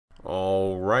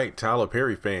All right, Tyler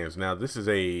Perry fans. Now, this is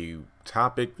a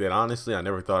topic that honestly I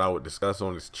never thought I would discuss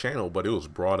on this channel, but it was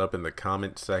brought up in the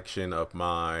comment section of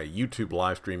my YouTube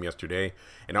live stream yesterday.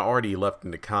 And I already left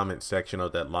in the comment section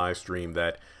of that live stream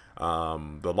that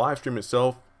the live stream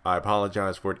itself, I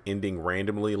apologize for it ending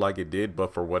randomly like it did,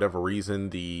 but for whatever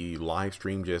reason, the live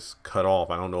stream just cut off.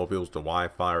 I don't know if it was the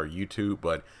Wi-Fi or YouTube,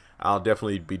 but I'll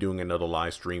definitely be doing another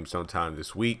live stream sometime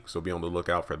this week, so be on the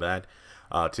lookout for that.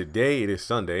 Today, it is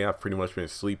Sunday. I've pretty much been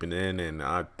sleeping in, and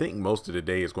I think most of the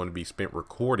day is going to be spent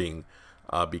recording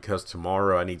because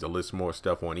tomorrow I need to list more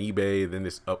stuff on eBay. Then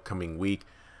this upcoming week,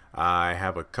 I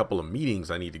have a couple of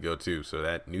meetings I need to go to. So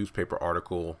that newspaper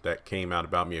article that came out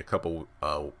about me a couple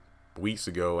weeks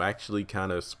ago actually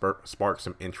kind of sparked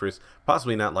some interest.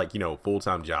 Possibly not like,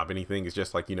 full-time job, anything. It's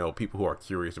just like, people who are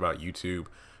curious about YouTube,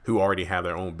 who already have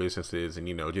their own businesses and,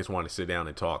 just want to sit down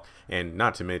and talk. And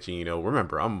not to mention,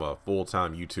 remember, I'm a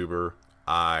full-time YouTuber.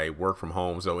 I work from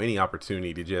home. So any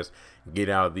opportunity to just get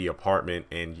out of the apartment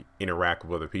and interact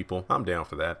with other people, I'm down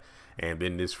for that. And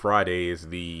then this Friday is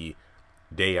the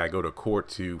day I go to court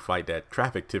to fight that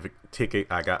traffic ticket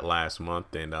I got last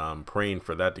month. And I'm praying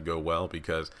for that to go well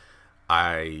because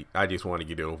I just want to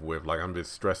get it over with. Like, I'm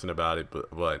just stressing about it,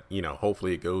 but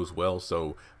hopefully it goes well.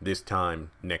 So this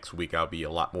time next week I'll be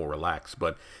a lot more relaxed.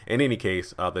 But in any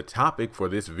case, the topic for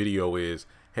this video is,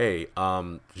 hey,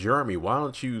 Jeremy, why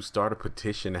don't you start a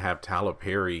petition to have Tyler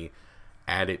Perry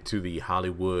added to the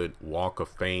Hollywood Walk of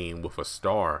Fame with a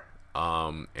star?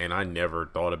 And I never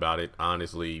thought about it,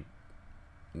 honestly,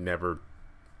 never.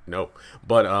 No,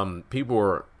 but people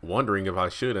were wondering if I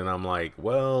should, and I'm like,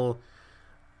 well,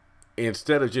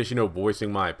 instead of just,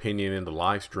 voicing my opinion in the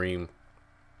live stream,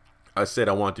 I said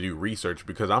I want to do research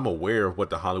because I'm aware of what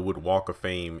the Hollywood Walk of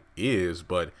Fame is,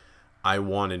 but I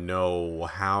want to know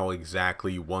how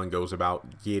exactly one goes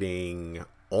about getting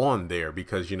on there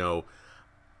because,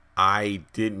 I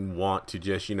didn't want to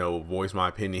just, voice my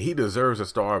opinion. He deserves a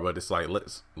star, but it's like,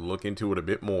 let's look into it a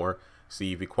bit more,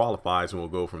 see if he qualifies, and we'll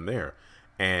go from there.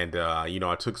 And,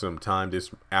 I took some time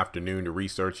this afternoon to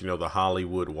research, the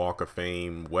Hollywood Walk of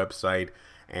Fame website.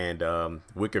 And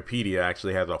Wikipedia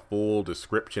actually has a full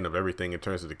description of everything in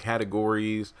terms of the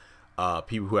categories,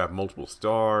 people who have multiple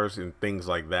stars and things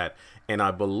like that. And I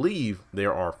believe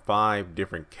there are 5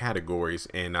 different categories.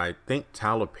 And I think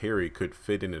Tyler Perry could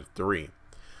fit into 3.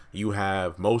 You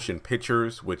have motion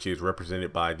pictures, which is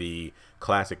represented by the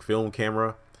classic film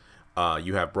camera.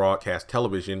 You have broadcast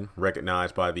television,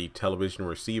 recognized by the television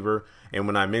receiver. And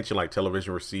when I mention like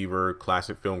television receiver,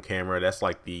 classic film camera, that's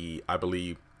like I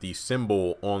believe the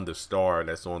symbol on the star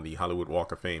that's on the Hollywood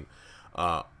Walk of Fame.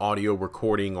 Audio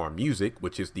recording or music,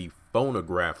 which is the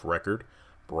phonograph record.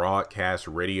 Broadcast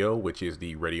radio, which is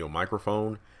the radio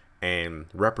microphone. And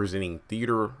representing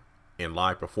theater and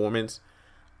live performance,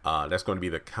 that's going to be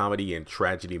the comedy and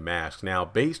tragedy mask. Now,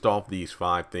 based off these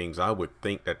 5 things, I would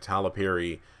think that Tyler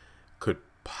Perry could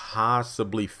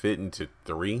possibly fit into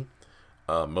 3.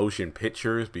 Motion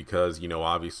pictures because,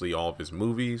 obviously all of his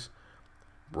movies.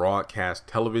 Broadcast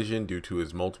television due to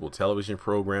his multiple television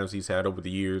programs he's had over the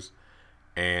years.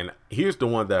 And here's the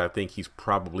one that I think he's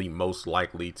probably most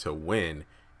likely to win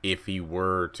if he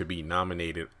were to be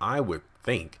nominated. I would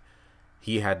think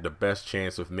he had the best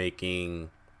chance of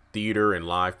making theater and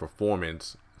live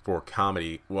performance for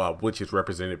comedy, well, which is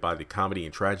represented by the comedy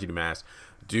and tragedy mask,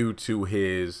 due to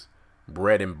his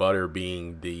bread and butter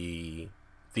being the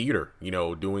theater,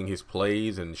 doing his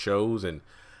plays and shows. And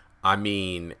I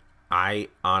mean, I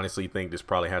honestly think this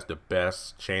probably has the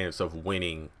best chance of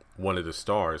winning one of the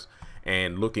stars.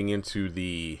 And looking into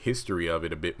the history of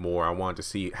it a bit more, I wanted to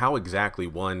see how exactly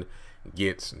one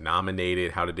gets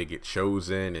nominated, how did they get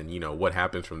chosen, and what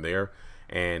happens from there.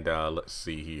 And let's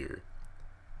see here,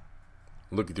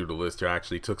 looking through the list here, I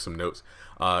actually took some notes.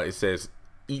 It says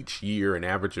each year, an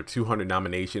average of 200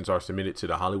 nominations are submitted to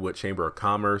the Hollywood Chamber of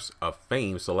Commerce of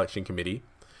Fame Selection Committee.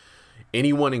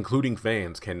 Anyone, including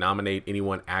fans, can nominate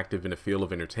anyone active in the field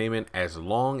of entertainment as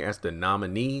long as the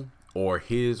nominee or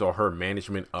his or her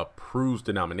management approves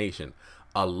the nomination.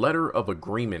 A letter of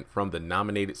agreement from the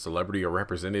nominated celebrity or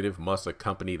representative must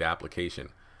accompany the application.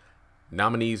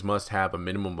 Nominees must have a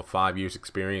minimum of 5 years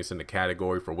experience in the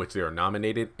category for which they are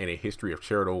nominated and a history of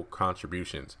charitable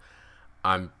contributions.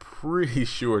 I'm pretty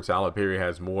sure Tyler Perry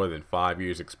has more than 5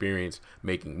 years experience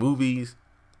making movies,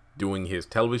 doing his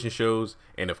television shows,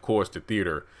 and of course the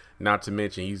theater. Not to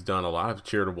mention he's done a lot of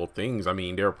charitable things. I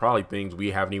mean, there are probably things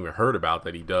we haven't even heard about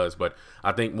that he does, but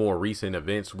I think more recent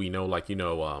events we know, like,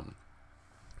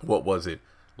 what was it?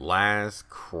 Last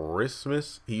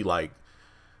Christmas, he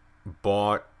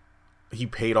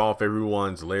paid off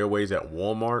everyone's layaways at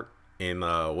Walmart in,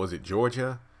 was it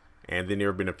Georgia? And then there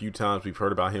have been a few times we've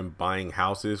heard about him buying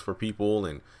houses for people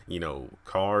and, you know,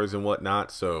 cars and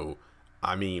whatnot. So,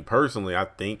 I mean, personally, I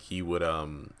think he would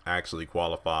actually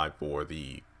qualify for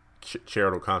the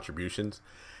charitable contributions.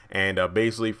 And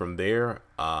basically from there,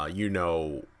 you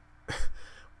know,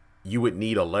 you would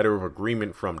need a letter of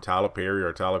agreement from Tyler Perry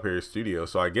or Tyler Perry Studio.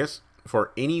 So I guess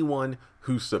for anyone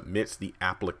who submits the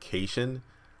application,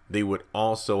 they would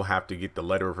also have to get the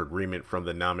letter of agreement from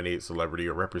the nominated celebrity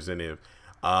or representative.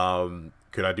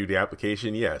 Could I do the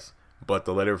application? Yes. But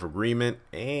the letter of agreement,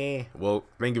 well,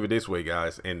 think of it this way,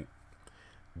 guys. And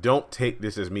don't take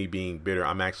this as me being bitter.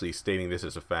 I'm actually stating this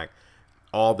as a fact.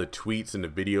 All the tweets and the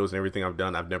videos and everything I've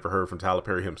done, I've never heard from Tyler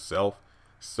Perry himself.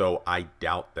 So I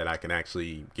doubt that I can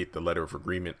actually get the letter of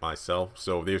agreement myself.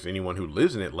 So if there's anyone who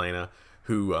lives in Atlanta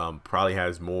who probably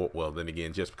has more, well, then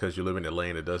again, just because you live in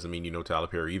Atlanta doesn't mean you know Tyler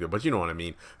Perry either, but you know what I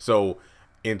mean. So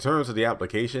in terms of the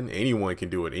application, anyone can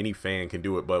do it. Any fan can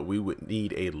do it, but we would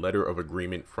need a letter of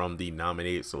agreement from the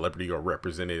nominated celebrity or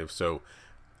representative. So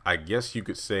I guess you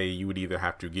could say you would either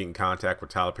have to get in contact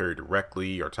with Tyler Perry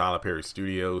directly or Tyler Perry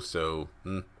Studios. So,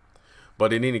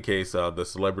 but in any case, the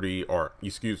celebrity, or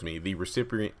excuse me, the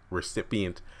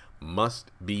recipient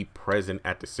must be present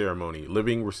at the ceremony.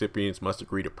 Living recipients must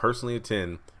agree to personally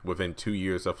attend within 2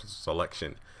 years of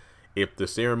selection. If the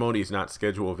ceremony is not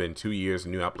scheduled within 2 years, a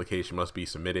new application must be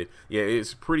submitted. Yeah,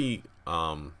 it's pretty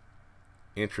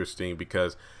interesting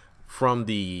because from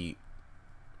the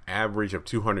average of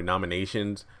 200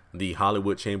 nominations, the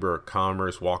Hollywood Chamber of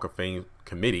Commerce Walk of Fame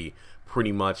committee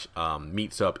pretty much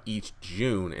meets up each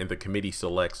June, and the committee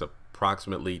selects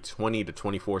approximately 20 to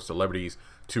 24 celebrities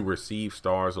to receive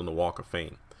stars on the Walk of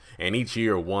Fame. And each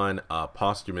year, one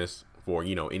posthumous for,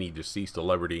 you know, any deceased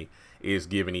celebrity is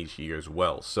given each year as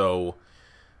well. So,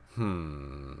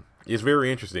 it's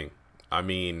very interesting. I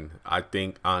mean, I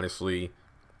think honestly,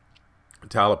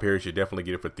 Tyler Perry should definitely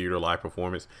get it for theater live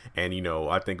performance. And, you know,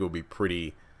 I think it would be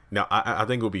pretty. Now, I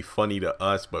think it would be funny to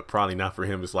us, but probably not for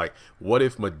him. It's like, what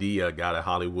if Madea got a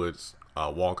Hollywood's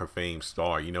Walk of Fame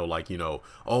star? You know, like, you know,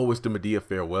 oh, it's the Madea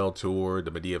farewell tour.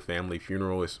 The Madea family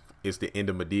funeral is the end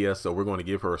of Madea. So we're going to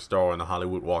give her a star on the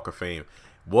Hollywood Walk of Fame.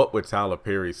 What would Tyler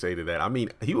Perry say to that? I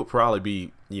mean, he would probably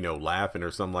be, you know, laughing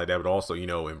or something like that, but also, you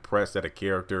know, impressed that a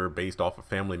character based off a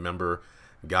family member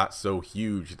got so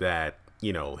huge that,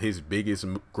 you know, his biggest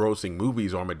grossing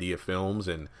movies are Madea films.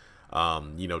 And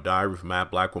you know, Diary of a Mad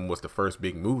Black Woman was the first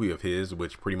big movie of his,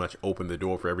 which pretty much opened the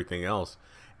door for everything else.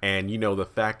 And, you know, the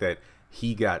fact that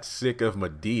he got sick of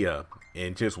Madea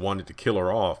and just wanted to kill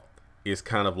her off is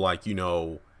kind of like, you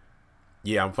know,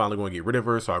 yeah, I'm finally going to get rid of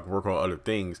her so I can work on other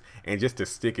things. And just to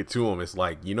stick it to him, it's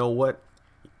like, you know what?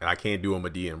 I can't do a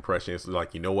Madea impression. It's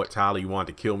like, you know what, Tyler, you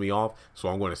wanted to kill me off, so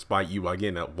I'm going to spite you by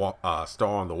getting a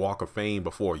star on the Walk of Fame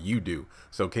before you do.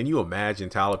 So can you imagine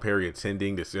Tyler Perry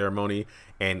attending the ceremony,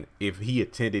 and if he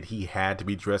attended, he had to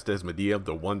be dressed as Madea,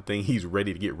 the one thing he's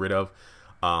ready to get rid of,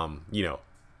 you know,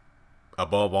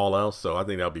 above all else. So I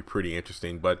think that'll be pretty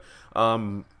interesting. But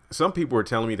some people are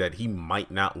telling me that he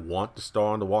might not want to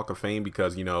star on the Walk of Fame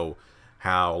because, you know,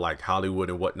 how like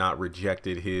Hollywood and whatnot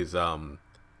rejected his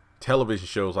television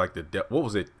shows like what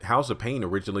was it, House of Pain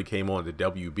originally came on the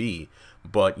WB,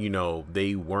 but, you know,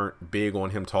 they weren't big on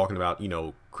him talking about, you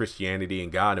know, Christianity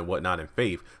and God and whatnot and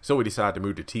faith, so he decided to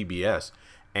move to TBS.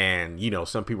 And, you know,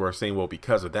 some people are saying, well,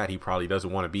 because of that, he probably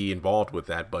doesn't want to be involved with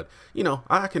that. But, you know,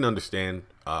 I can understand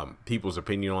people's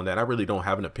opinion on that. I really don't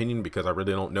have an opinion because I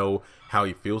really don't know how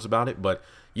he feels about it. But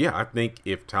yeah, I think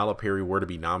if Tyler Perry were to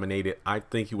be nominated, I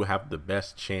think he would have the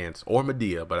best chance, or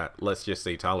Madea, but let's just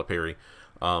say Tyler Perry,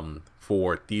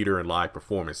 for theater and live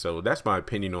performance. So that's my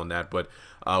opinion on that. But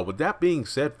with that being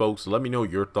said, folks, let me know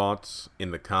your thoughts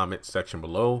in the comment section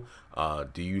below.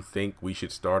 Do you think we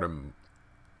should start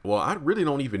well, I really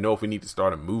don't even know if we need to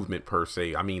start a movement per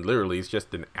se. I mean, literally, it's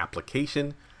just an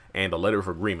application and a letter of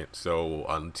agreement. So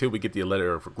until we get the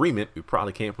letter of agreement, we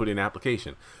probably can't put in an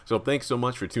application. So thanks so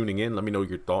much for tuning in. Let me know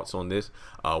your thoughts on this.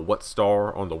 What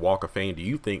star on the Walk of Fame do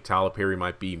you think Tyler Perry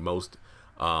might be most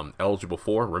eligible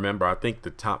for? Remember, I think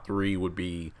the top 3 would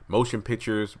be motion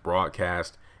pictures,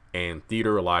 broadcast, and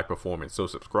theater live performance. So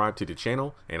subscribe to the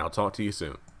channel, and I'll talk to you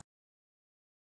soon.